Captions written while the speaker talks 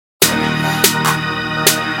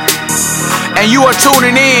And you are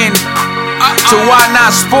tuning in to Why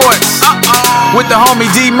Not Sports with the homie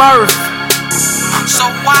D Murph. So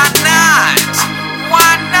why not?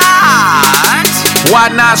 Why not?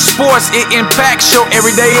 Why Not Sports, it impacts your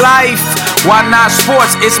everyday life. Why Not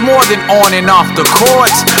Sports, it's more than on and off the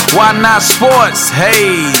court. Why Not Sports,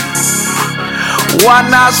 hey. Why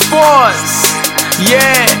Not Sports,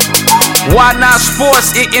 yeah. Why Not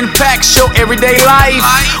Sports, it impacts your everyday life.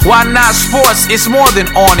 Why Not Sports, it's more than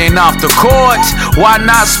on and off the court. Why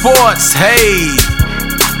Not Sports, hey.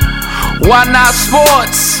 Why Not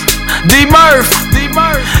Sports? D Murph,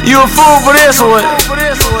 you a fool for this one.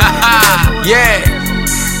 Yeah.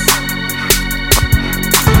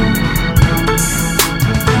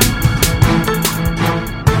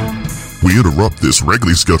 We interrupt this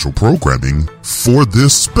regularly scheduled programming for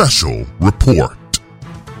this special report.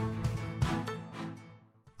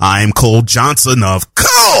 I'm Cole Johnson of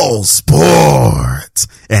Cole Sports,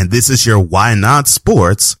 and this is your Why Not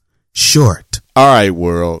Sports short. All right,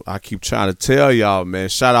 world. I keep trying to tell y'all, man.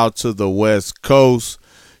 Shout out to the West Coast.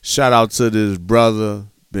 Shout out to this brother.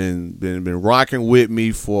 Been rocking with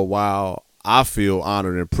me for a while. I feel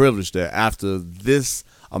honored and privileged that after this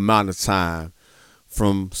amount of time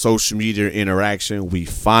from social media interaction, we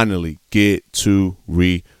finally get to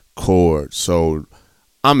record. So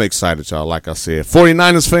I'm excited, y'all. Like I said,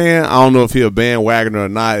 49ers fan. I don't know if he's a bandwagoner or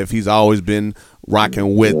not, if he's always been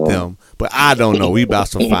rocking with them. But I don't know. We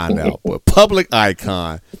about to find out. But public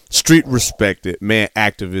icon, street respected, man,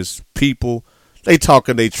 activist, people, they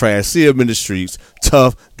talking they trash. See him in the streets.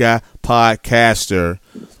 Tough guy podcaster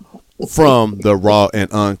from the Raw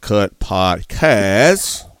and Uncut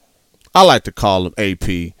podcast. I like to call him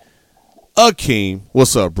AP. Akeem,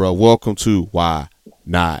 what's up, bro? Welcome to Why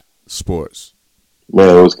Not Sports.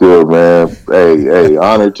 Man, what's good, man? Hey,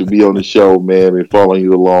 honored to be on the show, man. Been following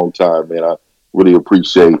you a long time, man. I really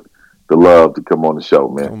appreciate the love to come on the show,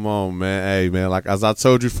 man. Come on, man. Hey, man, like as I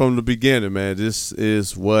told you from the beginning, man, this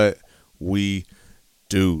is what we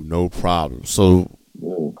do. No problem. So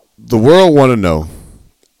the world want to know,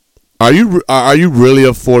 are you really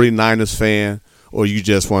a 49ers fan, or you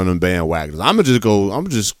just one of them bandwagons? I'm gonna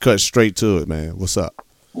just cut straight to it, man. What's up?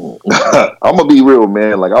 I'm gonna be real,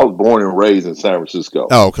 man. Like, I was born and raised in San Francisco.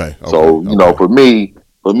 Oh, okay. So, you know, for me,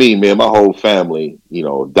 man, my whole family, you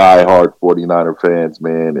know, diehard 49er fans,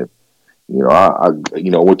 man. And, you know, I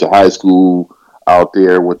went to high school out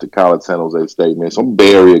there, went to college, San Jose State, man. So I'm a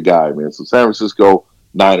Bay Area guy, man. So San Francisco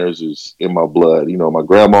Niners is in my blood. You know, my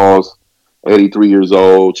grandma's 83 years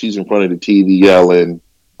old. She's in front of the TV yelling.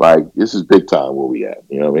 Like, this is big time where we at.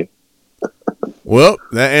 You know what I mean? Well,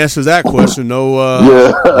 that answers that question. No,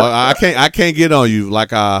 I can't get on you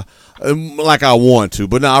like I want to,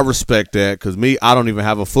 but no, I respect that because I don't even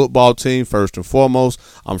have a football team. First and foremost,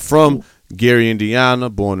 I'm from Gary, Indiana,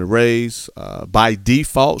 born and raised. By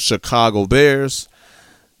default, Chicago Bears.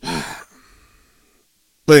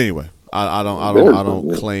 But anyway, I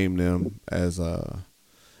don't claim them as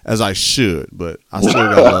I should, but I still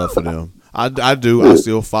got love for them. I do. I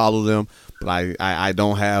still follow them, but I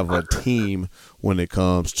don't have a team when it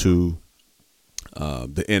comes to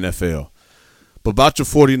the NFL. But about your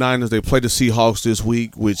 49ers, they play the Seahawks this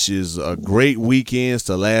week, which is a great weekend. It's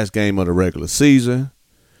the last game of the regular season.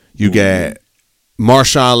 You got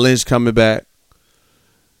Marshawn Lynch coming back.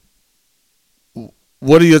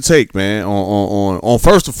 What are your take, man, on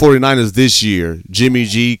first the 49ers this year? Jimmy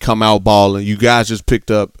G come out balling. You guys just picked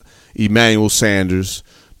up Emmanuel Sanders.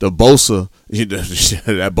 The Bosa,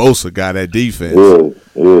 that Bosa guy, that defense.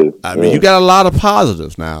 I mean, you got a lot of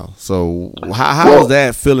positives now. So how is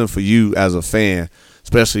that feeling for you as a fan,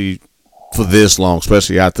 especially for this long,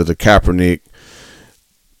 especially after the Kaepernick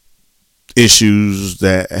issues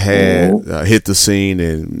that had hit the scene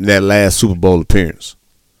in that last Super Bowl appearance?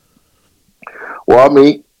 Well, I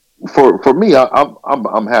mean, for me,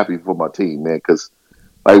 I'm happy for my team, man, because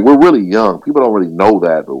like, we're really young. People don't really know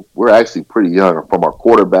that, but we're actually pretty young. From our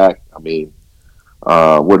quarterback, I mean,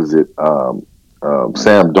 what is it? Sam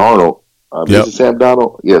Darnold. Is it Sam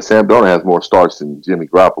Darnold? Yeah, Sam Darnold has more starts than Jimmy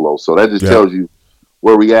Garoppolo. So that just tells you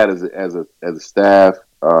where we at as a staff.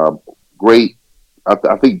 Great. I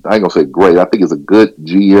think I ain't gonna say great. I think it's a good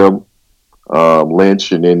GM,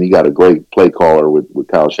 Lynch, and then he got a great play caller with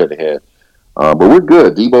Kyle Shanahan. But we're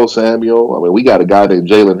good. Deebo Samuel. I mean, we got a guy named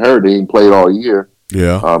Jalen Hurd. He ain't played all year.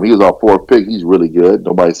 Yeah. He was our fourth pick. He's really good.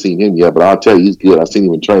 Nobody's seen him yet, but I'll tell you, he's good. I've seen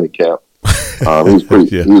him in training camp. He was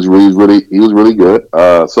pretty. He was really good.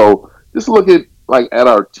 So just look at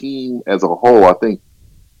our team as a whole. I mean,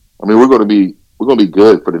 we're going to be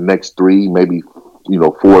good for the next 3, maybe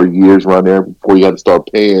 4 years around there before you have to start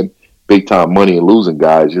paying big time money and losing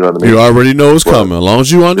guys. You know what I mean? You already know it's coming. As long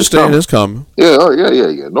as you understand it's coming. Yeah,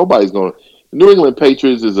 yeah. Nobody's going to. New England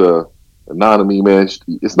Patriots is a anonymity, man.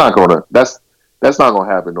 It's not going to. That's not going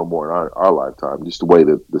to happen no more in our lifetime. Just the way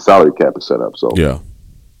the salary cap is set up. So yeah,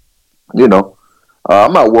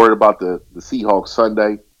 I'm not worried about the Seahawks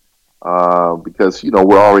Sunday because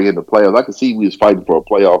we're already in the playoffs. I can see we was fighting for a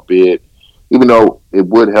playoff bid, even though it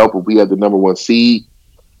would help if we had the number 1 seed.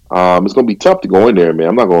 It's going to be tough to go in there, man.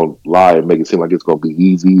 I'm not going to lie and make it seem like it's going to be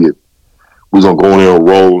easy. We're going to go in there and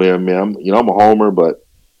roll in, man. I'm a homer, but,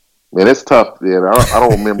 man, it's tough, man. I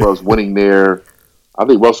don't remember us winning there. I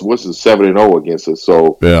think Russell Wilson's 7-0 against us.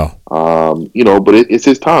 So, yeah. But it's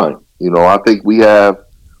his time. I think we have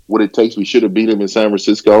what it takes. We should have beat him in San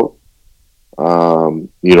Francisco. We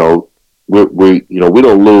don't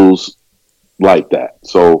lose like that.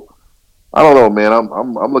 So, I don't know, man.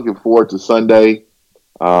 I'm looking forward to Sunday.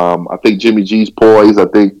 I think Jimmy G's poised. I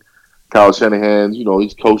think Kyle Shanahan,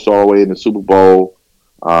 he's coached all the way in the Super Bowl.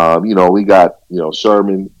 We got,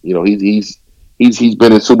 Sherman, he's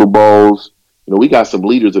been in Super Bowls. We got some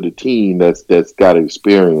leaders of the team that's got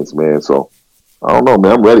experience, man. So I don't know,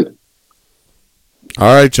 man. I'm ready.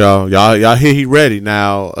 All right, y'all hear he ready.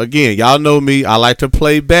 Now, again, y'all know me. I like to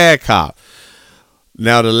play bad cop.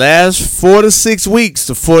 Now, the last 4 to 6 weeks,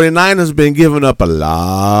 the 49ers been giving up a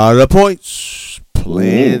lot of points.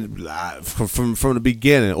 Playing from the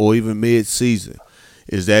beginning or even mid-season.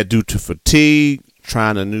 Is that due to fatigue,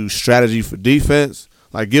 trying a new strategy for defense?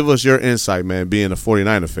 Like, give us your insight, man, being a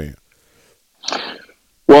 49er fan.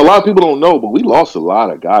 Well, a lot of people don't know, but we lost a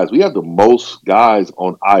lot of guys. We have the most guys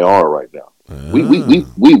on IR right now.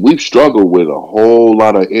 We've struggled with a whole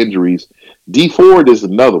lot of injuries. D Ford is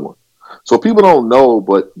another one. So people don't know,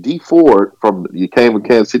 but D Ford from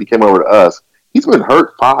Kansas City came over to us. He's been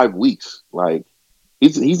hurt 5 weeks. Like,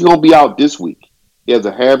 He's going to be out this week. He has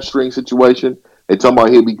a hamstring situation. They're talking about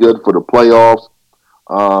he'll be good for the playoffs.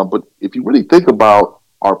 But if you really think about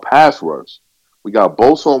our pass rush, we got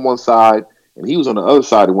Bosa on one side, and he was on the other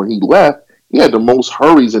side. And when he left, he had the most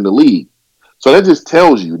hurries in the league. So that just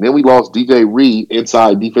tells you. And then we lost DJ Reed,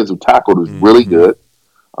 inside defensive tackle, who's really good.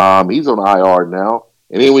 He's on IR now.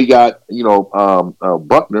 And then we got,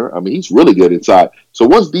 Buckner. I mean, he's really good inside. So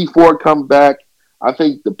once D Ford comes back, I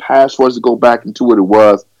think the pass rush to go back into what it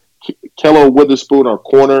was. Kello Witherspoon, our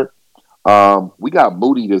corner. We got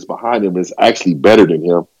Moody that's behind him is actually better than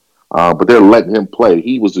him, but they're letting him play.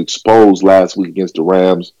 He was exposed last week against the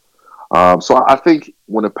Rams. So I think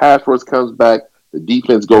when the pass rush comes back, the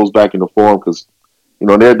defense goes back into form because,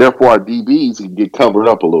 therefore our DBs can get covered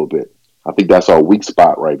up a little bit. I think that's our weak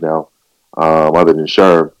spot right now, other than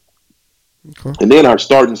Sherm. Okay. And then our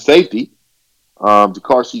starting safety,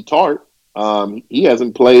 Jakarsi Tart. He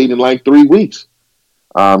hasn't played in like 3 weeks.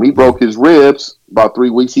 He broke his ribs about 3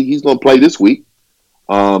 weeks. He's going to play this week.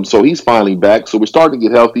 So he's finally back. So we're starting to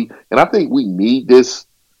get healthy. And I think we need this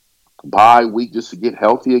bye week just to get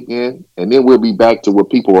healthy again. And then we'll be back to what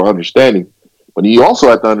people are understanding. But you also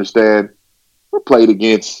have to understand we're played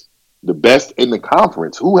against the best in the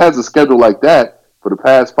conference. Who has a schedule like that for the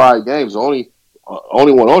past 5 games? Only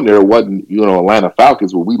one on there wasn't, Atlanta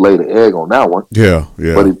Falcons, where we laid an egg on that one. Yeah.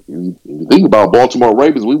 But if you think about Baltimore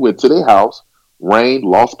Ravens, we went to their house, rained,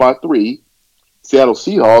 lost by 3. Seattle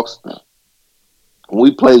Seahawks, when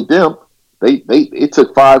we played them, it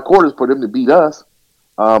took 5 quarters for them to beat us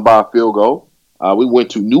by a field goal. We went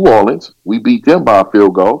to New Orleans. We beat them by a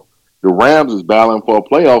field goal. The Rams is battling for a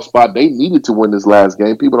playoff spot. They needed to win this last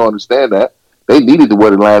game. People don't understand that. They needed to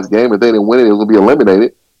win the last game. If they didn't win it, it was going to be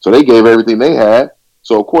eliminated. So they gave everything they had.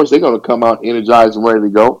 So, of course, they're going to come out energized and ready to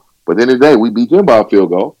go. But at the end of the day, we beat them by a field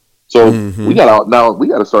goal. So we got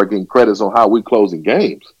to start getting credits on how we're closing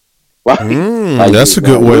games. That's a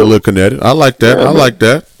good way of looking at it. I like that. Yeah, I like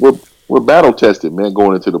that. We're battle tested, man,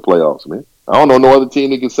 going into the playoffs, man. I don't know no other team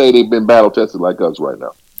that can say they've been battle tested like us right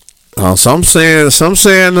now. Some saying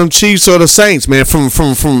them Chiefs or the Saints, man, from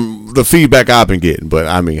the feedback I've been getting. But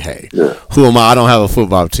I mean, hey, who am I? I don't have a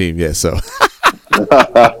football team yet, so.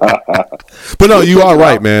 But no, you are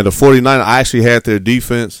right, man. The 49ers, I actually had their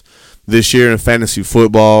defense this year in fantasy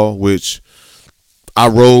football, which I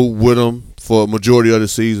rode with them for a majority of the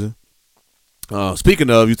season. Speaking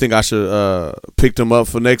of, you think I should pick them up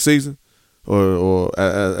for next season, or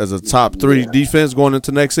as a top 3 defense going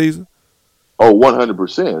into next season? Oh,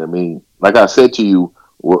 100%. I mean, like I said to you,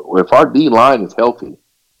 if our D line is healthy,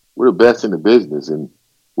 we're the best in the business. And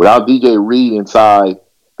without DJ Reed inside,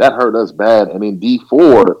 that hurt us bad. And then D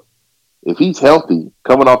Ford, if he's healthy,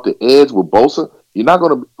 coming off the edge with Bosa, you're not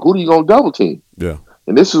going to. Who are you going to double team? Yeah.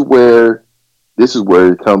 And this is where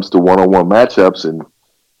it comes to one-on-one matchups, and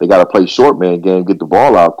they got to play short man game, get the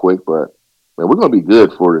ball out quick. But man, we're going to be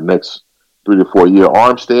good for the next 3 to 4 years.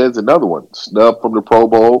 Armstead's another one, snubbed from the Pro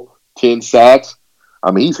Bowl, 10 sacks.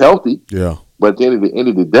 I mean, he's healthy. Yeah. But at the end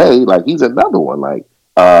of the day, like, he's another one. Like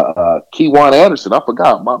Keywan Anderson, I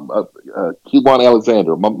forgot. Keywan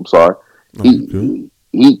Alexander. I'm sorry.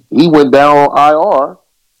 He went down on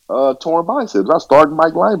IR, torn biceps. I started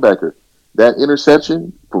Mike linebacker. That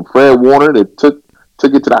interception from Fred Warner that took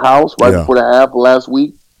it to the house right before the half of last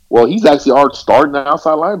week. Well, he's actually our starting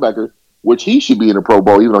outside linebacker, which he should be in the Pro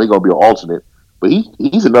Bowl, even though he's going to be an alternate. But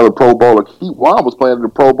he's another Pro Bowler. Keywan was playing at the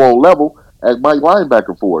Pro Bowl level at Mike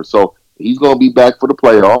linebacker for us. So he's going to be back for the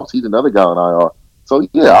playoffs. He's another guy on IR. So,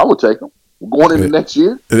 yeah, I would take him. Going into next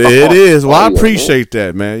year. It is. Well, I appreciate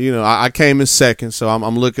that, man. You know, I came in second, so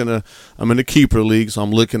I'm looking to – I'm in the keeper league, so I'm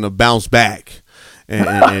looking to bounce back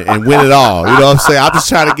and win it all. You know what I'm saying? I'm just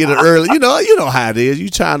trying to get it early. You know how it is. You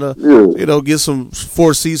trying to, get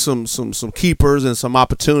foresee some keepers and some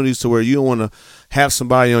opportunities to where you don't want to have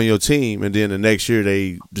somebody on your team and then the next year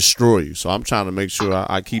they destroy you. So I'm trying to make sure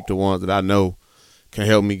I keep the ones that I know can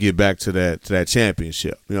help me get back to that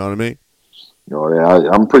championship. You know what I mean?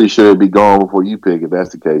 I'm pretty sure it'll be gone before you pick if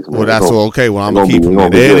that's the case. Man. Well, that's okay. Well, I'm going to keep him.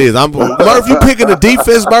 There it is. Murph, you picking the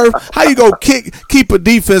defense, Murph? How you going to keep a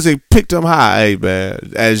defense and pick them high? Hey,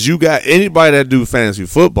 man, as you got anybody that do fantasy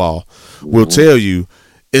football will tell you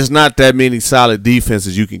it's not that many solid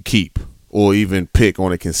defenses you can keep or even pick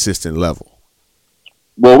on a consistent level.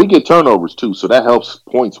 Well, we get turnovers too, so that helps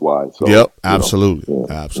points-wise. So, yep, absolutely.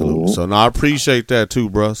 Absolutely. So, no, I appreciate that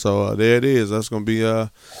too, bro. So, there it is. That's going to be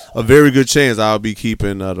a very good chance I'll be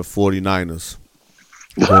keeping the 49ers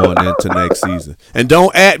going into next season. And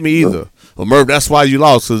don't at me either. Well, Murph, that's why you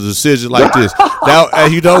lost, because a decision like this. Now,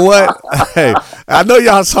 you know what? Hey, I know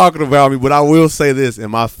y'all talking about me, but I will say this.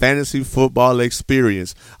 In my fantasy football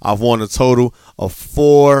experience, I've won a total of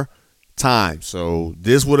 4 times. So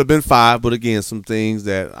this would have been 5, but again, some things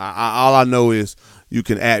that all I know is you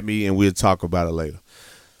can at me and we'll talk about it later.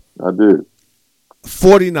 I did.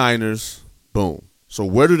 49ers, boom. So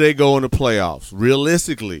where do they go in the playoffs?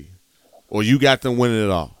 Realistically, or you got them winning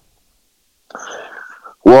it all?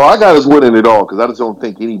 Well, I got us winning it all because I just don't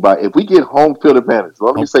think anybody – if we get home field advantage,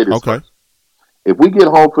 let me say this first. If we get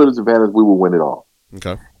home field advantage, we will win it all.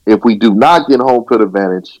 Okay. If we do not get home field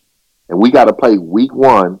advantage and we got to play week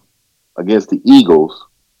 1 against the Eagles,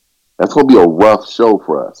 that's going to be a rough show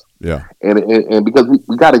for us. Yeah. And because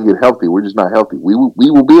we got to get healthy. We're just not healthy. We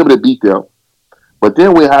will be able to beat them. But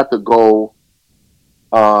then we have to go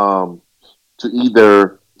to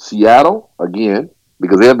either Seattle again,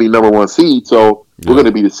 because they'll be number 1 seed. So we're going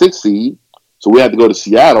to be the 6th seed. So we have to go to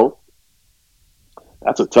Seattle.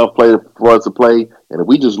 That's a tough play for us to play. And if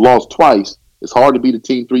we just lost twice, it's hard to beat a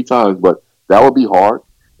team 3 times, but that would be hard.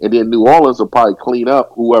 And then New Orleans will probably clean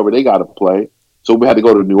up whoever they got to play. So we had to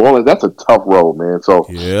go to New Orleans. That's a tough road, man. So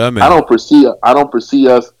yeah, man. I don't foresee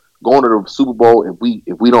us going to the Super Bowl if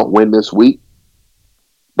we don't win this week.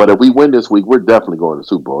 But if we win this week, we're definitely going to the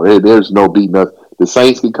Super Bowl. There's no beating us. The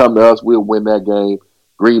Saints can come to us. We'll win that game.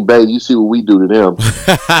 Green Bay, you see what we do to them.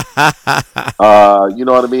 You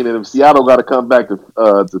know what I mean? And if Seattle got to come back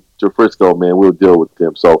to Frisco, man, we'll deal with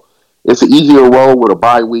them. So it's an easier road with a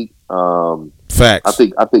bye week. Facts.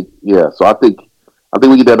 I think, yeah. So I think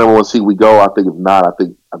we get that number 1 seed. We go. I think if not, I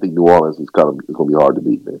think New Orleans is going to be hard to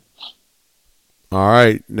beat, man. All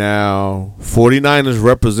right, now 49ers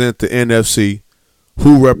represent the NFC.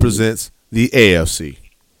 Who represents the AFC?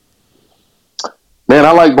 Man,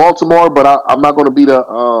 I like Baltimore, but I'm not going to be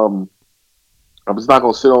I'm just not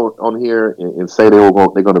going to sit on here and say they're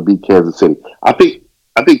going to beat Kansas City. I think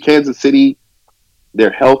Kansas City, they're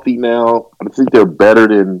healthy now. I think they're better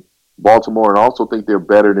than Baltimore, and I also think they're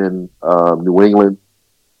better than New England.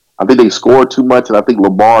 I think they score too much, and I think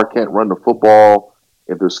Lamar can't run the football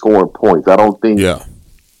if they're scoring points. I don't think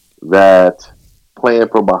that playing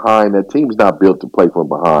from behind, that team's not built to play from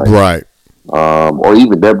behind. Right. Or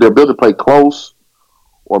even they're built to play close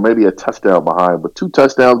or maybe a touchdown behind, but 2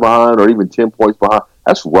 touchdowns behind or even 10 points behind,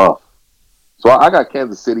 that's rough. So I got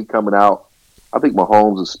Kansas City coming out. I think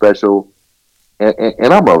Mahomes is special.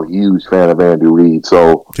 And I'm a huge fan of Andy Reid.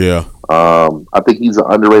 So I think he's an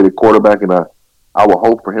underrated quarterback, and I will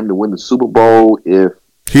hope for him to win the Super Bowl if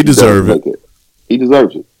he deserves it. He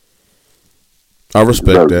deserves it. I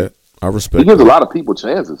respect that. He gives a lot of people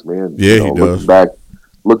chances, man. Yeah, he does.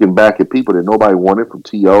 Looking back at people that nobody wanted, from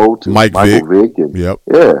T.O. to Michael Vick.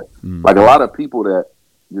 And, like a lot of people that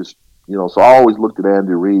just, so I always looked at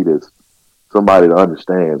Andy Reid as somebody that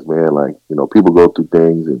understands, man. Like, people go through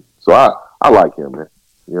things. And so I like him, man.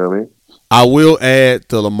 You know what I mean? I will add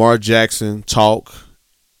the Lamar Jackson talk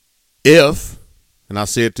if, and I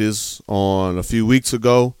said this on a few weeks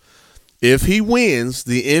ago, if he wins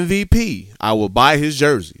the MVP, I will buy his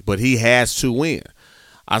jersey, but he has to win.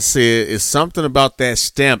 I said it's something about that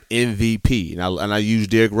stamp MVP, and I use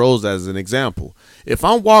Derrick Rose as an example. If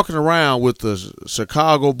I'm walking around with the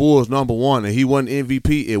Chicago Bulls #1 and he won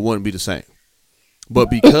MVP, it wouldn't be the same. But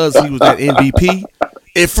because he was that MVP,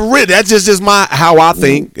 for real, that's just how I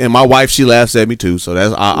think. And my wife, she laughs at me too, so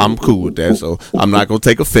I'm cool with that. So I'm not gonna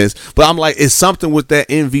take offense. But I'm like, it's something with that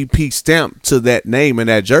MVP stamp to that name and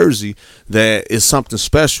that jersey that is something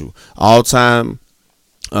special. All time,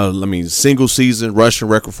 single season rushing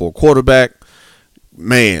record for a quarterback.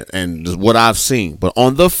 Man, and what I've seen. But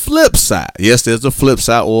on the flip side, yes, there's a flip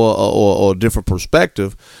side or a different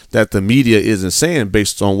perspective that the media isn't saying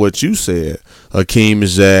based on what you said, Hakeem,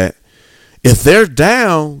 is that if they're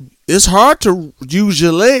down, it's hard to use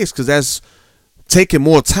your legs because that's taking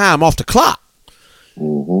more time off the clock.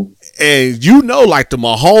 Mm-hmm. And like the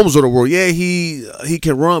Mahomes of the world, yeah, he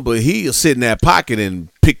can run, but he'll sit in that pocket and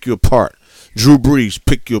pick you apart. Drew Brees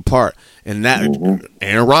pick you apart. And that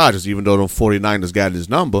Aaron Rodgers, even though them 49ers got his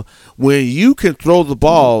number, when you can throw the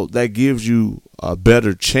ball, that gives you a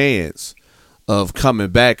better chance of coming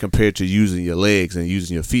back compared to using your legs and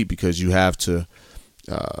using your feet because you have to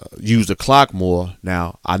use the clock more.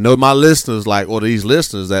 Now, I know my listeners, these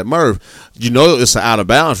listeners at Murph, it's an out of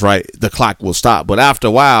bounds, right? The clock will stop. But after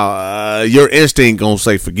a while, your instinct going to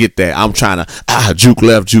say, forget that. I'm trying to juke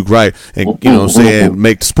left, juke right, and,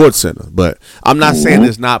 make the Sports Center. But I'm not saying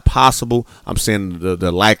it's not possible. I'm saying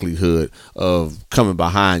the likelihood of coming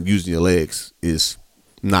behind using your legs is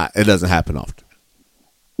not, it doesn't happen often.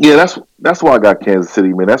 Yeah, that's why I got Kansas City,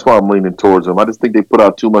 man. That's why I'm leaning towards them. I just think they put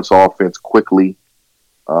out too much offense quickly.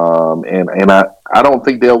 And I don't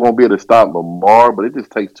think they're going to be able to stop Lamar, but it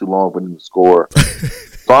just takes too long for them to score.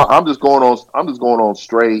 So I'm just going on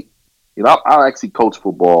straight. I actually coach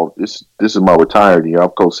football. This is my retired year.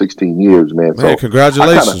 I've coached 16 years, man. Man, so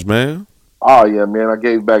congratulations, man. Oh yeah, man. I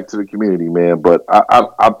gave back to the community, man. But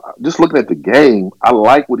I just looking at the game, I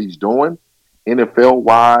like what he's doing, NFL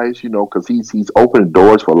wise. Because he's opening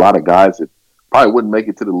doors for a lot of guys that probably wouldn't make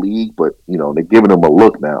it to the league, but they're giving him a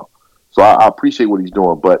look now. So I appreciate what he's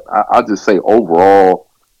doing, but I'll just say overall,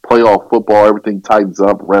 playoff football, everything tightens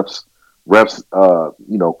up. Refs,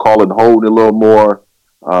 calling hold a little more.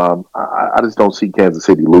 I just don't see Kansas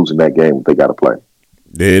City losing that game if they got to play.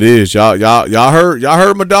 There it is, y'all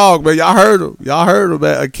heard my dog, man. Y'all heard him,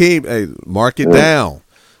 man. Hakeem, hey, mark it down.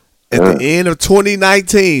 At the end of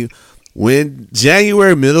 2019, when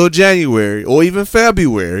middle of January, or even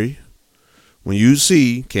February. When you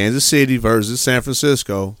see Kansas City versus San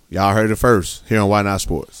Francisco, y'all heard it first here on Why Not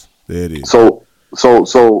Sports. There it is.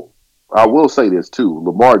 So I will say this too.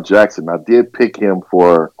 Lamar Jackson, I did pick him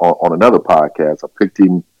on another podcast. I picked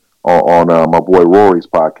him on my boy Rory's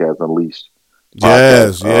podcast, Unleashed.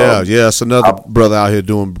 Yes, yeah. It's another brother out here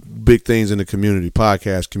doing big things in the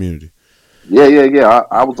podcast community. Yeah.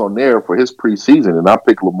 I was on there for his preseason, and I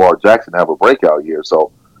picked Lamar Jackson to have a breakout year.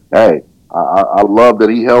 So, hey, I love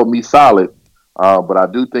that he held me solid. But I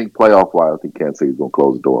do think playoff-wise, I think Kansas City's going to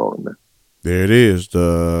close the door on him, man. There it is.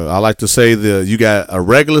 I like to say you got a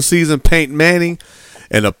regular season Peyton Manning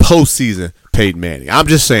and a postseason Peyton Manning. I'm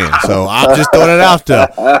just saying. So I'm just throwing it out there.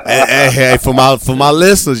 Hey, for my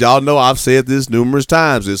listeners, y'all know I've said this numerous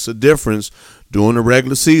times. It's a difference during the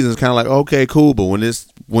regular season. It's kind of like, okay, cool, but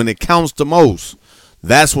when it counts the most,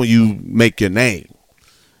 that's when you make your name.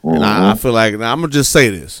 Mm-hmm. And I feel like, I'm gonna just say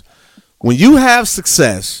this: when you have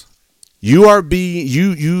success. You are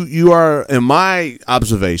in my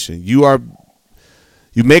observation, you're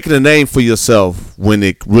making a name for yourself when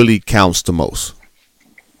it really counts the most.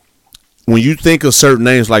 When you think of certain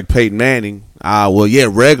names like Peyton Manning,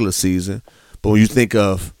 regular season, but when you think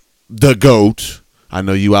of the GOAT, I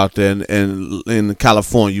know you out there in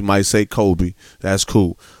California, you might say Kobe. That's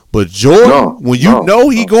cool. But Jordan, when you know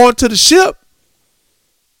he going to the ship,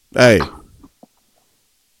 hey.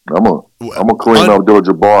 I'm gonna clean up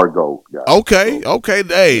Jabbar GOAT. Okay.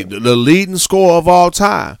 Hey, the leading scorer of all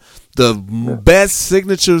time, the best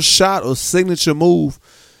signature shot or signature move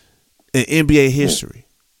in NBA history.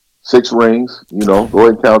 6 rings. Go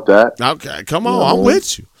ahead and count that. Okay, come on, I'm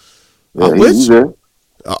with you. He's you.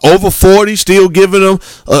 Over 40, still giving them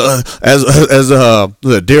as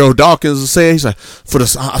Daryl Dawkins said. He's like,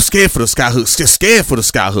 I'm scared for the sky hook. Scared for the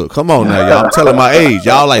sky hook. Come on now, y'all. I'm telling my age.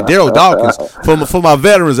 Y'all like Daryl Dawkins. For my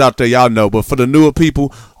veterans out there, y'all know. But for the newer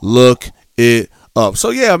people, look it up.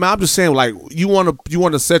 So yeah, man, I'm just saying, like, you want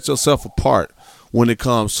to set yourself apart when it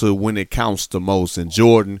comes to when it counts the most. And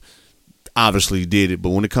Jordan obviously did it, but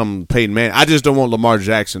when it comes to Peyton Manning, I just don't want Lamar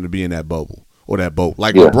Jackson to be in that bubble or that boat.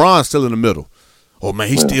 Like LeBron's still in the middle. oh man,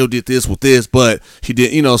 he still did this with this, but he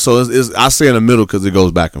did, you know. So I say in the middle because it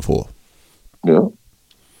goes back and forth. Yeah,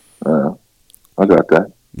 I got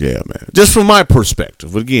that. Yeah, man. Just from my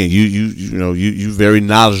perspective, but again, you very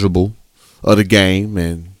knowledgeable of the game,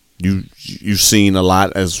 and you've seen a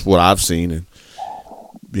lot as what I've seen, and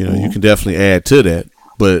you can definitely add to that.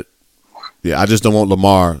 But yeah, I just don't want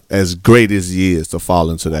Lamar, as great as he is, to fall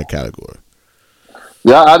into that category.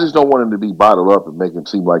 Yeah, I just don't want him to be bottled up and make him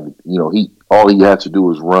seem like all he has to do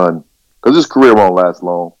is run, because his career won't last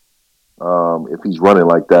long if he's running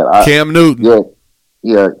like that. Cam Newton,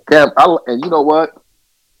 yeah, Cam, and you know what?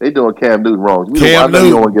 They doing Cam Newton wrong. Cam Newton.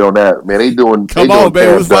 You don't want to get on that, man. They doing. Come on,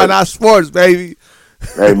 baby. It's Why Not Sports, baby.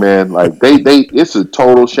 Hey, man, like they, it's a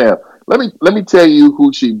total sham. Let me tell you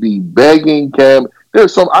who should be begging Cam.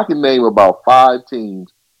 There's I can name about 5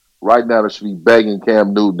 teams right now that should be begging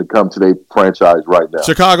Cam Newton to come to their franchise right now.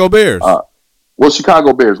 Chicago Bears.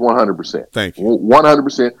 Chicago Bears, 100%. Thank you.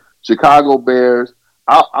 100%. Chicago Bears.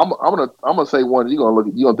 I'm gonna say one. You're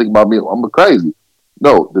gonna think about me. I'm crazy.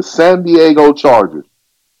 No, the San Diego Chargers.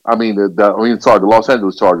 I mean, the Los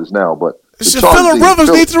Angeles Chargers now, but Phillip Rivers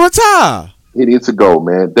needs to retire. He needs to go,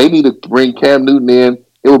 man. They need to bring Cam Newton in.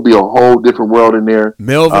 It would be a whole different world in there.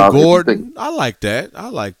 Melvin Gordon, I like that.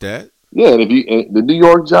 Yeah, and the New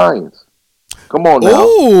York Giants. Come on now.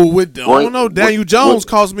 Oh, I don't know. Daniel Jones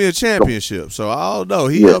cost me a championship, so I don't know.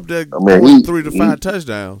 He up there 3 to 5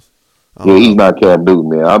 touchdowns. He's not Cam Newton,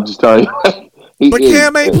 man. I'm just telling you. But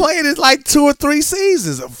Cam ain't played it like 2 or 3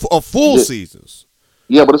 seasons, or full seasons.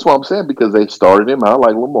 Yeah, but that's what I'm saying, because they started him out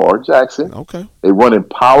like Lamar Jackson. Okay. They running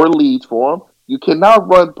power leads for him. You cannot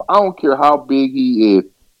run. I don't care how big he is.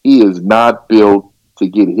 He is not built to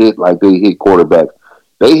get hit like they hit quarterbacks.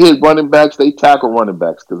 They hit running backs. They tackle running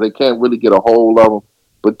backs because they can't really get a hold of them.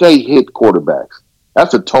 But they hit quarterbacks.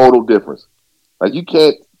 That's a total difference. Like, you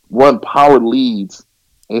can't run power leads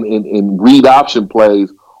and read option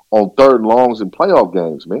plays on 3rd and longs in playoff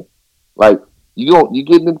games, man. Like, you're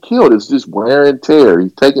getting him killed. It's just wear and tear.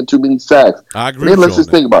 He's taking too many sacks. I agree. Then let's just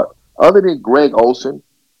think about it. Other than Greg Olsen,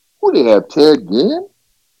 who they have? Ted Ginn,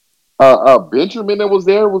 Benjamin that was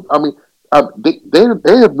there.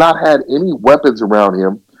 They have not had any weapons around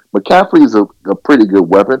him. McCaffrey is a pretty good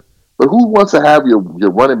weapon, but who wants to have your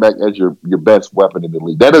running back as your best weapon in the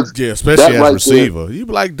league? That is, especially as receiver. You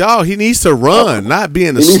be like, dog, he needs to run, not be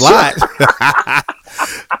in the slot.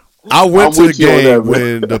 I went to the game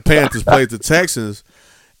when the Panthers played the Texans,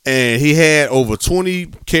 and he had over 20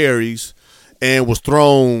 carries and was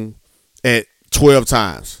thrown at 12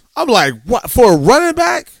 times. I'm like, what, for a running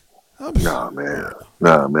back? Nah, man.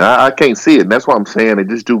 I can't see it. And that's what I'm saying. They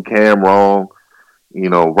just do Cam wrong.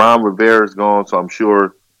 Ron Rivera's gone, so I'm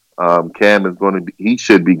sure Cam is going to be. He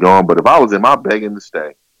should be gone. But if I was him, I'm begging to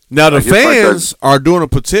stay. Now the fans are doing a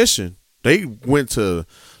petition. They went to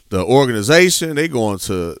the organization. They going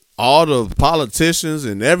to all the politicians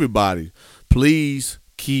and everybody. Please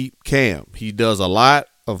keep Cam. He does a lot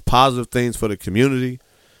of positive things for the community,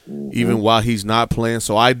 even while he's not playing.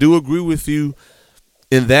 So I do agree with you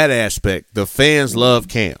in that aspect. The fans love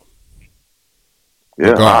Cam.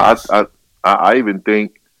 Yeah, I even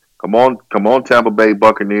think, come on, Tampa Bay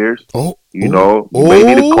Buccaneers. Maybe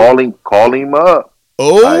to call him up.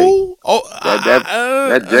 That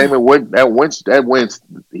Jameis, that Wentz,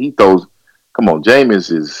 he throws. Come on,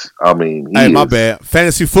 Jameis is. My bad.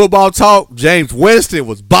 Fantasy football talk. James Winston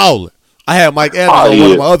was balling. I had Mike Evans on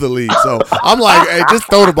one of my other leagues, so I'm like, hey, just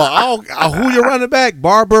throw the ball. Who you running back?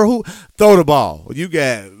 Barber? Who? Throw the ball. You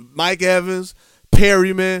got Mike Evans,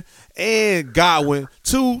 Perryman, and Godwin.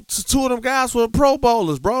 Two of them guys were Pro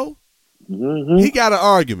Bowlers, bro. Mm-hmm. He got an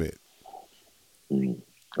argument.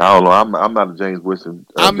 I don't know. I'm not a James Winston.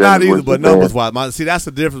 I'm not either, but numbers wise, see, that's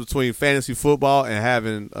the difference between fantasy football and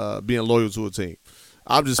having being loyal to a team.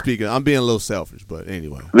 I'm just speaking. I'm being a little selfish, but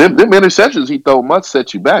anyway. Them interceptions he throw must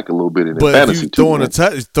set you back a little bit in the fantasy too. But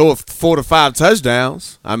if you throw 4 to 5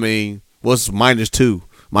 touchdowns, what's -2,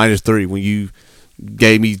 -3 when you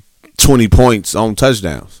gave me 20 points on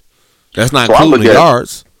touchdowns? That's not including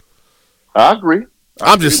yards. I agree.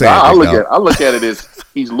 I'm just saying. I look at it as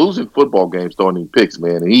he's losing football games throwing these picks,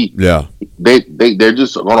 man. And they're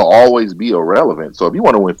just going to always be irrelevant. So if you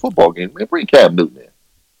want to win football games, man, bring Cam Newton in.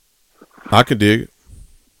 I can dig it.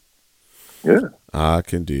 Yeah, I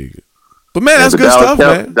can dig it. But man, that's good stuff,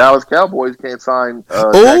 man. Dallas Cowboys can't sign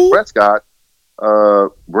Dak Prescott.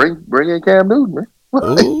 Bring in Cam Newton, man.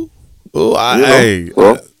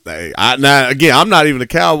 Now again, I'm not even a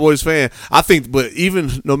Cowboys fan. I think, but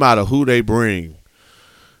even no matter who they bring,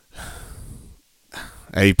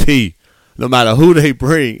 AP, no matter who they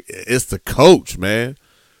bring, it's the coach, man.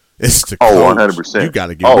 It's the Oh, coach. 100%. You got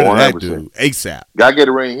to get rid of that 100%. dude ASAP. Got to get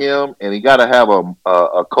rid of him, and he got to have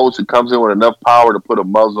a coach that comes in with enough power to put a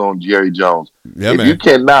muzzle on Jerry Jones. Yeah, if man. you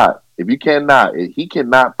cannot, he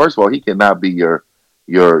cannot. First of all, he cannot be your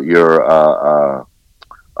general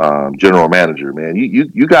manager, man.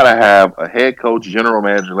 You got to have a head coach, general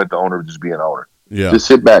manager, and let the owner just be an owner. Yeah. Just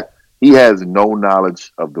sit back. He has no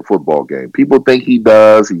knowledge of the football game. People think he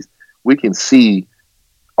does. We can see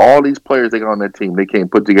all these players they got on that team. They can't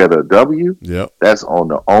put together a W. Yep. That's on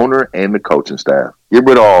the owner and the coaching staff. Get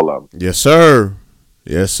rid of all of them. Yes, sir.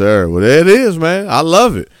 Yes, sir. Well, there it is, man. I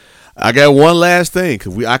love it. I got one last thing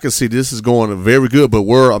because I can see this is going very good. But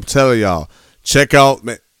I'm telling y'all, check out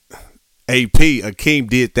man, AP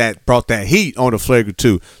Akeem brought that heat on the Flagrant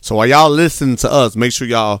 2. So while y'all listening to us, make sure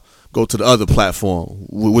y'all go to the other platform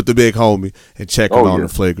with the big homie and check it on the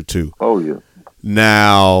Flagrant 2. Oh yeah.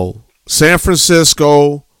 Now, San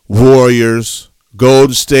Francisco Warriors,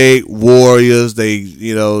 Golden State Warriors. They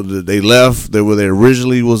left. They where they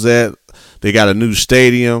originally was at. They got a new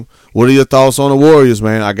stadium. What are your thoughts on the Warriors,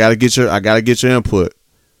 man? I gotta get your input.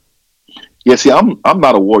 Yeah, see, I'm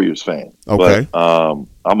not a Warriors fan. Okay. But,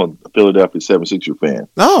 I'm a Philadelphia 76er fan.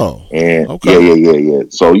 Oh. And okay. Yeah.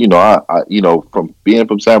 So, I from being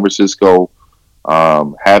from San Francisco,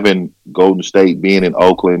 having Golden State, being in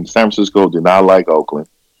Oakland, San Francisco did not like Oakland.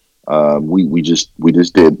 We just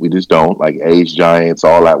don't like age giants,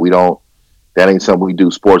 all that. That ain't something we do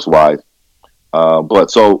sports wise.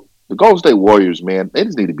 But so the Golden State Warriors, man, they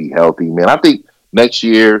just need to be healthy, man. I think next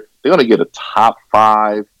year they're going to get a top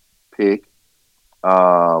 5 pick.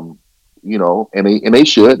 And they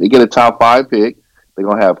should. They get a top 5 pick. They're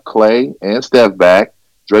gonna have Clay and Steph back.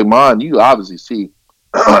 Draymond, you obviously see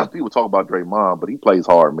people talk about Draymond, but he plays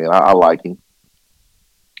hard, man. I like him.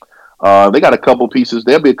 They got a couple pieces.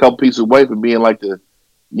 They'll be a couple pieces away from being like the,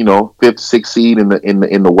 5th, 6th seed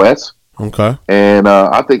in the West. Okay. And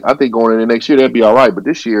I think going into next year they'll be all right. But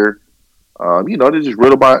this year, they're just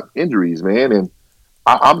riddled by injuries, man. And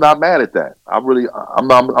I'm not mad at that. I'm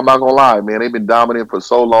not gonna lie, man. They've been dominant for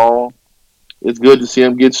so long. It's good to see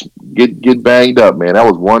them get banged up, man. That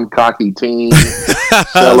was one cocky team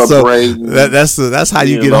celebrating. So that's how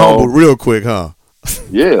you get humble real quick, huh?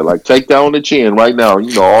 Yeah, like take that on the chin right now.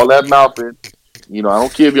 All that mouthing. I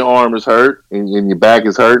don't care if your arm is hurt and your back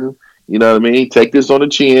is hurting. You know what I mean? Take this on the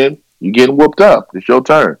chin. You're getting whooped up. It's your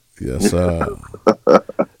turn. Yes, sir.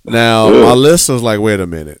 Now, my listeners like, wait a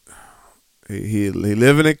minute. He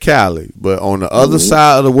living in Cali, but on the other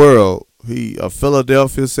side of the world, he a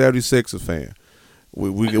Philadelphia 76ers fan.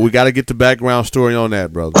 We got to get the background story on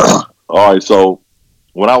that, brother. All right, so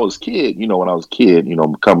when I was a kid,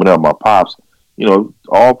 coming up, my pops,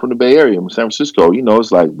 all from the Bay Area, San Francisco,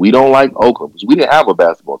 it's like we don't like Oakland because we didn't have a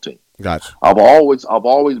basketball team. Gotcha. I've always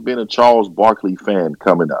been a Charles Barkley fan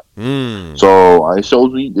coming up. So it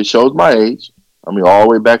shows my age. I mean, all the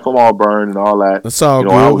way back from Auburn and all that. That's all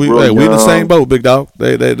good. We in the same boat, big dog.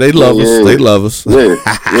 They love us. Yeah. They love us.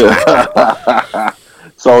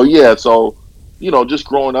 Yeah. So just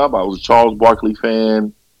growing up, I was a Charles Barkley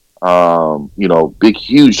fan. Big,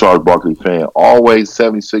 huge Charles Barkley fan. Always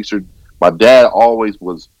 76er. My dad always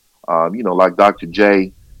was, like Dr.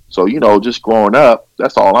 J. So, just growing up,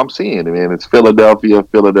 that's all I'm seeing. Man, it's Philadelphia,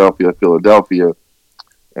 Philadelphia, Philadelphia.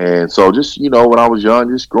 And so just, when I was young,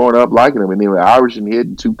 just growing up liking them. And then when Iverson hit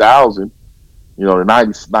in 2000, the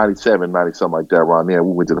 97, 90, something like that around there.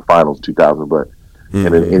 We went to the finals in 2000. But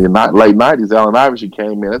and in the late 90s, Allen Iverson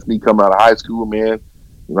came, man. That's me coming out of high school, man.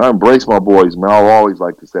 I embrace my boys, man. I always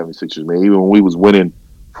liked the 76ers, man. Even when we was winning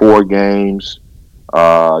 4 games,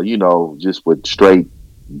 just with straight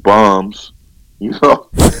bums,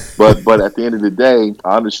 But at the end of the day,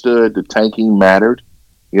 I understood the tanking mattered.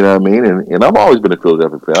 You know what I mean? And I've always been a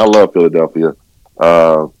Philadelphia fan. I love Philadelphia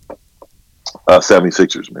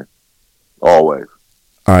 76ers, man. Always.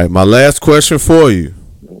 All right, my last question for you.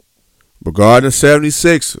 Regarding the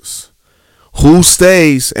 76ers, who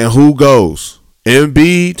stays and who goes?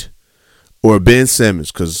 Embiid or Ben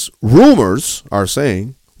Simmons? Because rumors are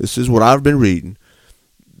saying, this is what I've been reading,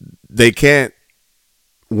 they can't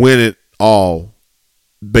win it all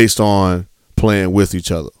based on playing with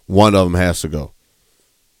each other. One of them has to go.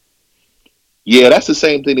 Yeah, that's the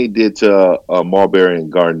same thing they did to Marbury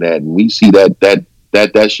and Garnett, and we see that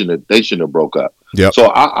they shouldn't have broke up. Yep.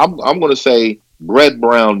 So I'm going to say Brett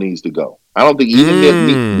Brown needs to go. I don't think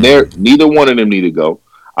neither one of them need to go.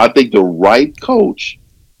 I think the right coach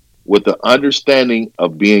with the understanding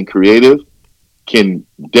of being creative can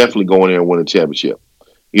definitely go in there and win a championship.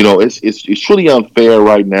 It's truly unfair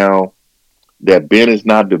right now that Ben is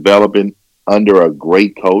not developing under a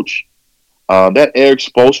great coach. That Eric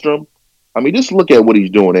Spoelstra, I mean, just look at what he's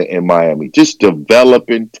doing in Miami. Just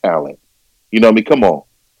developing talent. You know what I mean? Come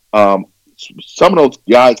on. Some of those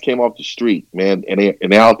guys came off the street, man, and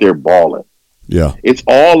they're out there balling. Yeah. It's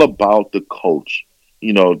all about the coach.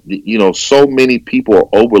 So many people are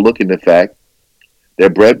overlooking the fact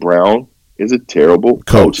that Brett Brown is a terrible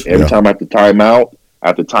coach. Every time after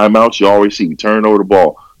timeouts, you always see him turn over the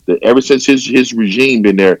ball. Ever since his regime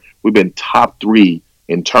been there, we've been top 3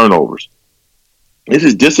 in turnovers. This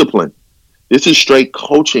is discipline. This is straight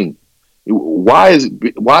coaching. Why is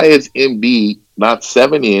Embiid not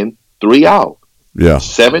 7 in, 3 out? Yeah.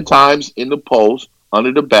 7 times in the post,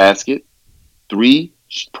 under the basket, 3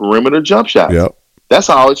 perimeter jump shots. Yep. That's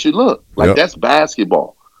how it should look. That's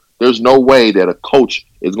basketball. There's no way that a coach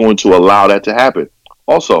is going to allow that to happen.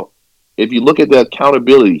 Also, if you look at the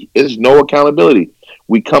accountability, there's no accountability.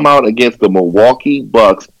 We come out against the Milwaukee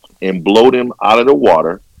Bucks and blow them out of the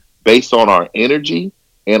water based on our energy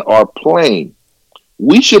and our playing.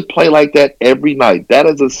 We should play like that every night. That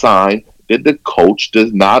is a sign that the coach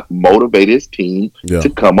does not motivate his team to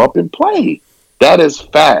come up and play. That is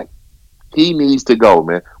fact. He needs to go,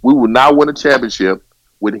 man. We will not win a championship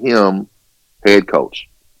with him head coach.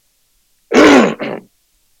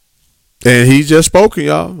 And he just spoken,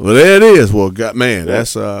 y'all. Well, there it is. Well, man,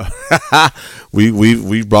 that's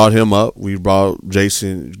we brought him up. We brought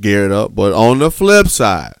Jason Garrett up. But on the flip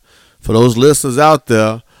side, for those listeners out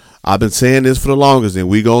there, I've been saying this for the longest, and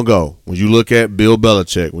we gonna go. When you look at Bill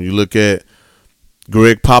Belichick, when you look at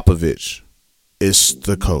Greg Popovich, it's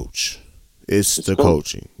the coach. It's the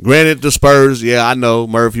coaching. Granted, the Spurs, I know,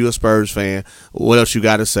 Murph, you a Spurs fan. What else you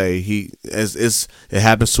got to say? It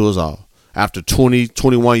happens to us all. After 20,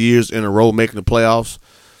 21 years in a row making the playoffs,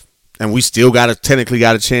 and we still technically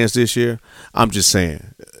got a chance this year, I'm just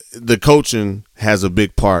saying, the coaching has a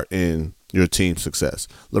big part in your team's success.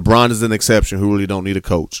 LeBron is an exception who really don't need a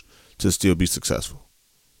coach to still be successful.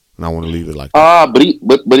 And I want to leave it like that.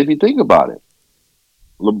 But if you think about it,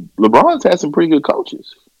 LeBron's had some pretty good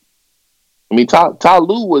coaches. I mean, Ty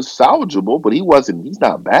Lue was salvageable, but he's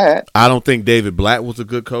not bad. I don't think David Blatt was a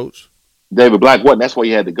good coach. David Black wasn't. That's why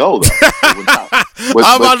he had to go, though. I was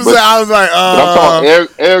about to say, I was like, but I'm talking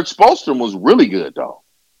Eric Spoelstra was really good, though.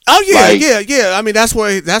 Oh yeah. I mean, that's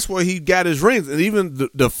where he got his rings, and even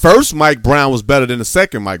the first Mike Brown was better than the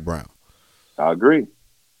second Mike Brown. I agree.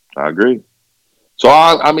 So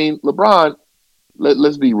I mean, LeBron.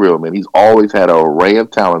 Let's be real, man. He's always had an array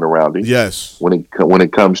of talent around him. Yes. When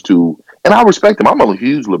it comes to, and I respect him. I'm a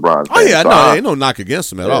huge LeBron fan. Oh yeah, ain't no knock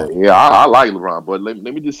against him at all. Yeah, I like LeBron, but let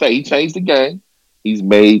me just say he changed the game. He's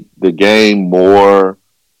made the game more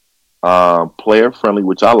player friendly,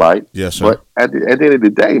 which I like. Yes, sir. But at the end of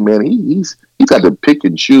the day, man, he's got to pick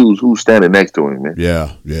and choose who's standing next to him, man.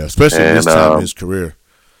 Yeah, especially in this time in his career.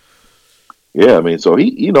 Yeah, I mean, so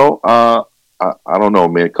I don't know,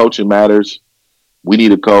 man. Coaching matters. We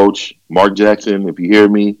need a coach. Mark Jackson, if you hear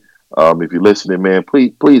me, if you're listening, man,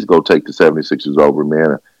 please go take the 76ers over,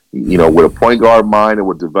 man. With a point guard mind and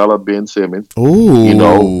would develop Ben Simmons. Ooh.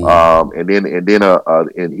 And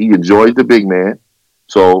he enjoys the big man.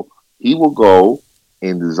 So he will go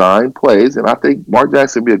and design plays, and I think Mark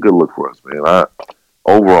Jackson would be a good look for us, man.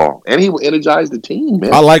 Overall. And he will energize the team,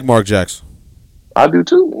 man. I like Mark Jackson. I do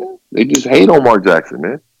too, man. They just hate on Mark Jackson,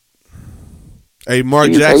 man. Hey,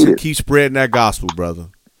 Mark Jackson, keep spreading that gospel, brother.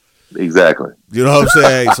 Exactly. You know what I'm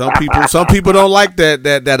saying? Some people don't like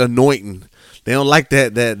that anointing. They don't like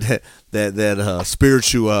that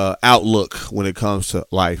spiritual outlook when it comes to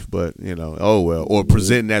life. But oh well, or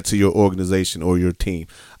presenting that to your organization or your team.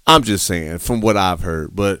 I'm just saying from what I've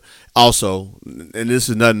heard. But also, and this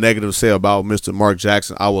is nothing negative to say about Mr. Mark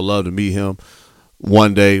Jackson. I would love to meet him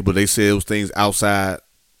one day. But they said it was things outside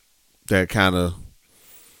that kind of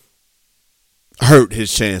hurt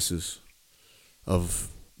his chances of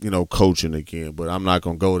coaching again. But I'm not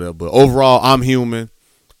gonna go there. But overall, I'm human.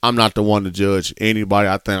 I'm not the one to judge anybody.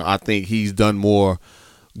 I think he's done more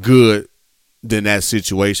good than that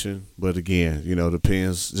situation. But again,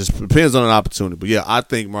 depends on an opportunity. But yeah, I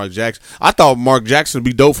think Mark Jackson. I thought Mark Jackson would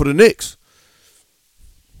be dope for the Knicks.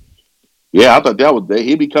 Yeah, I thought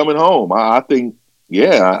he'd be coming home. I think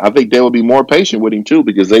they would be more patient with him too,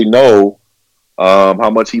 because they know how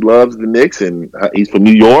much he loves the Knicks, and he's from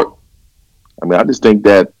New York. I mean, I just think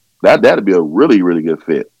that'd be a really, really good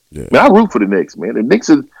fit. Yeah. Man, I root for the Knicks, man.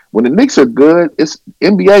 When the Knicks are good,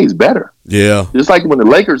 NBA is better. Yeah. Just like when the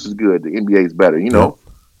Lakers is good, the NBA is better.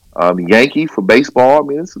 The Yankees for baseball. I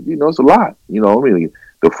mean, it's a lot. The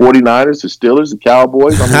 49ers, the Steelers, the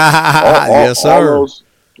Cowboys. I mean, yes, sir.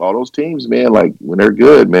 All those teams, man. Like when they're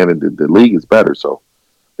good, man, the league is better. So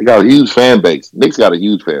they got a huge fan base. Knicks got a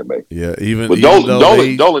huge fan base. Yeah, but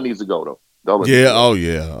Dolan needs to go though. Yeah. Oh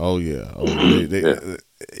yeah.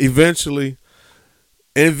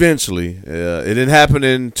 Eventually, it didn't happen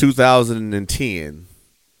in 2010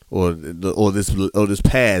 or this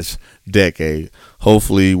past decade.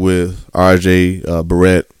 Hopefully, with R.J.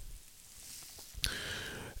 Barrett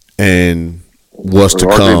and what's to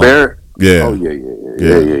come. R.J. Barrett. Yeah. Oh yeah.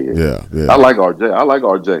 I like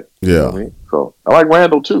RJ. Yeah. You know what I mean? So I like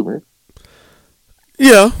Randall too, man.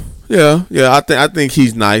 Yeah. I think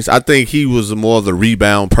he's nice. I think he was more of the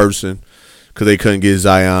rebound person because they couldn't get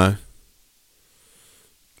Zion.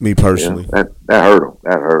 Me personally, that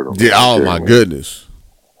hurt him. Yeah. Oh my goodness.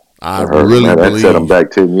 I really believe that set him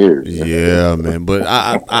back 10 years. Yeah, man. But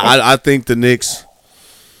I think the Knicks.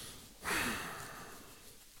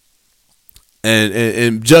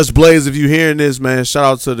 And Just Blaze, if you're hearing this, man, shout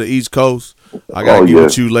out to the East Coast. I gotta get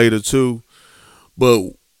with you later too.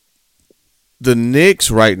 But the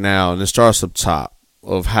Knicks right now, and it starts up top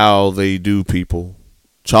of how they do people.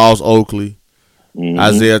 Charles Oakley,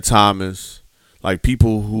 Isaiah Thomas, like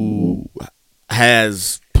people who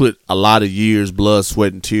has put a lot of years, blood,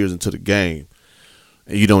 sweat, and tears into the game,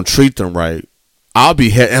 and you don't treat them right.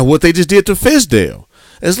 And what they just did to Fizdale.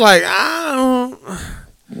 It's like I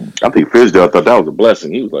think Fizdale thought that was a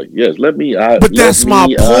blessing. He was like, "Yes, let me out." But that's my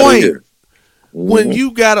point. When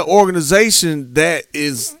you got an organization that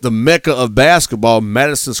is the mecca of basketball,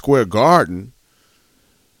 Madison Square Garden,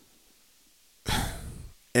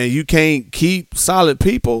 and you can't keep solid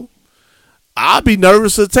people, I'd be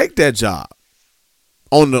nervous to take that job.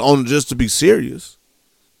 On just to be serious.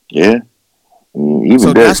 Yeah. Even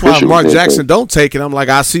so Derek that's why Fisher Mark Jackson don't take it. I'm like,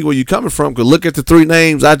 I see where you're coming from. Because look at the three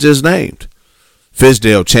names I just named.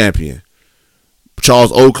 Fizdale, champion.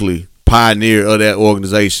 Charles Oakley, pioneer of that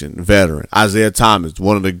organization, veteran. Isaiah Thomas,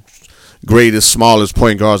 one of the greatest, smallest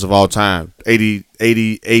point guards of all time.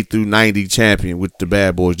 88 through 90 champion with the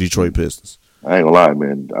Bad Boys Detroit Pistons. I ain't gonna lie,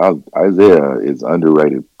 man. Isaiah is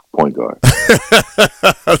underrated point guard.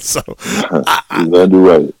 So he's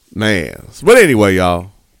underrated. Man. But anyway,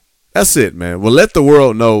 y'all. That's it, man. Well, let the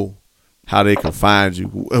world know how they can find you.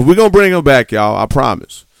 We're going to bring them back, y'all. I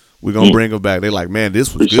promise. We're going to bring them back. They're like, man,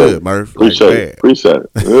 this was good, Murph. Appreciate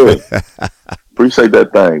it. Good. Appreciate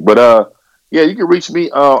that thing. But, yeah, you can reach me.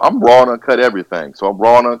 I'm Raw and Uncut everything. So I'm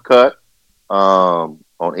Raw and Uncut on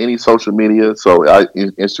any social media. So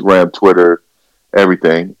Instagram, Twitter,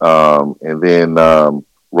 everything. And then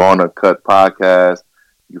Raw and Uncut podcast.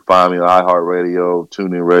 You find me on iHeartRadio,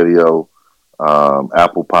 TuneIn Radio,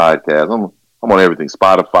 Apple Podcasts. I'm on everything.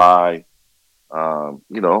 Spotify.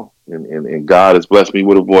 And God has blessed me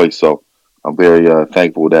with a voice, so I'm very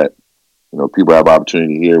thankful that people have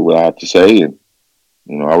opportunity to hear what I have to say, and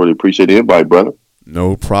I really appreciate the invite, brother.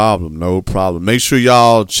 No problem. Make sure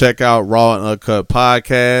y'all check out Raw and Uncut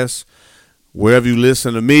podcast. Wherever you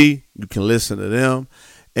listen to me, you can listen to them,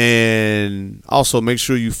 and also make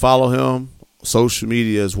sure you follow him social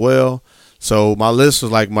media as well. So my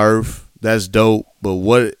listeners like Murph, that's dope, but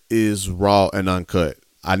what is Raw and Uncut?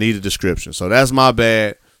 I need a description. So that's my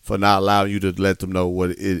bad for not allowing you to let them know what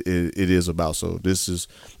it is about. So this is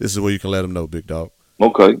where you can let them know, big dog.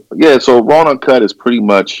 Okay. Yeah, so Raw and Uncut is pretty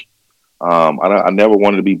much, I never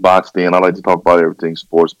wanted to be boxed in. I like to talk about everything,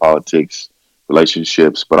 sports, politics,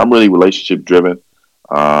 relationships, but I'm really relationship driven.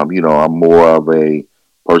 I'm more of a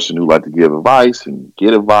person who like to give advice and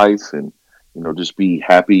get advice and, just be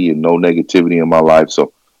happy and no negativity in my life.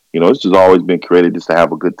 So, it's just always been created just to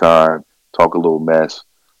have a good time, talk a little mess.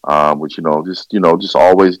 Which just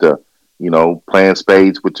always the playing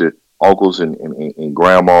spades with your uncles and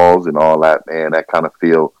grandmas and all that, man. That kind of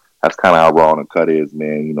feel, that's kind of how Raw and Uncut is,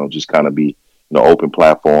 man. Just kind of be open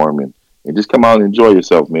platform and just come out and enjoy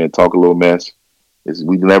yourself, man. Talk a little mess.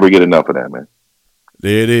 We never get enough of that, man.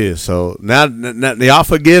 There it is. So now y'all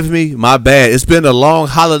forgive me. My bad. It's been a long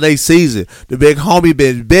holiday season. The big homie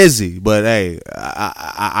been busy, but hey,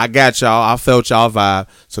 I got y'all. I felt y'all vibe.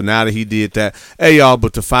 So now that he did that, hey y'all.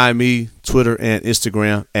 But to find me, Twitter and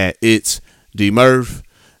Instagram at It's D Murph.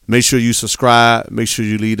 Make sure you subscribe. Make sure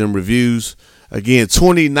you leave them reviews. Again,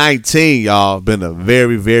 2019, y'all, been a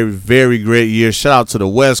very, very, very great year. Shout out to the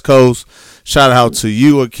West Coast. Shout out to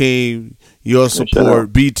you, Akeem. Your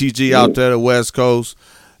support, BTG out there, the West Coast.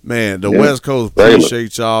 Man, the West Coast,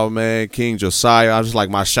 appreciate y'all, man. King Josiah, I just like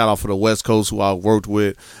my shout out for the West Coast who I worked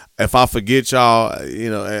with. If I forget y'all,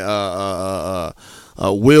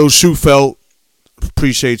 Will Schufelt,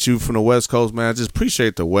 appreciate you from the West Coast, man. I just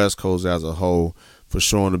appreciate the West Coast as a whole for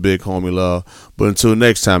showing the big homie love. But until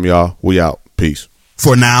next time, y'all, we out. Peace.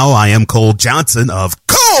 For now, I am Cole Johnson of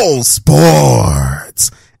Cole Sports,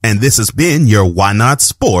 and this has been your Why Not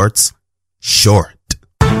Sports Short.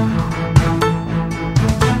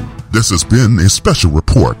 This has been a special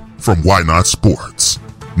report from Why Not Sports.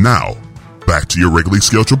 Now, back to your regularly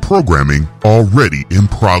scheduled programming already in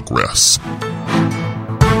progress.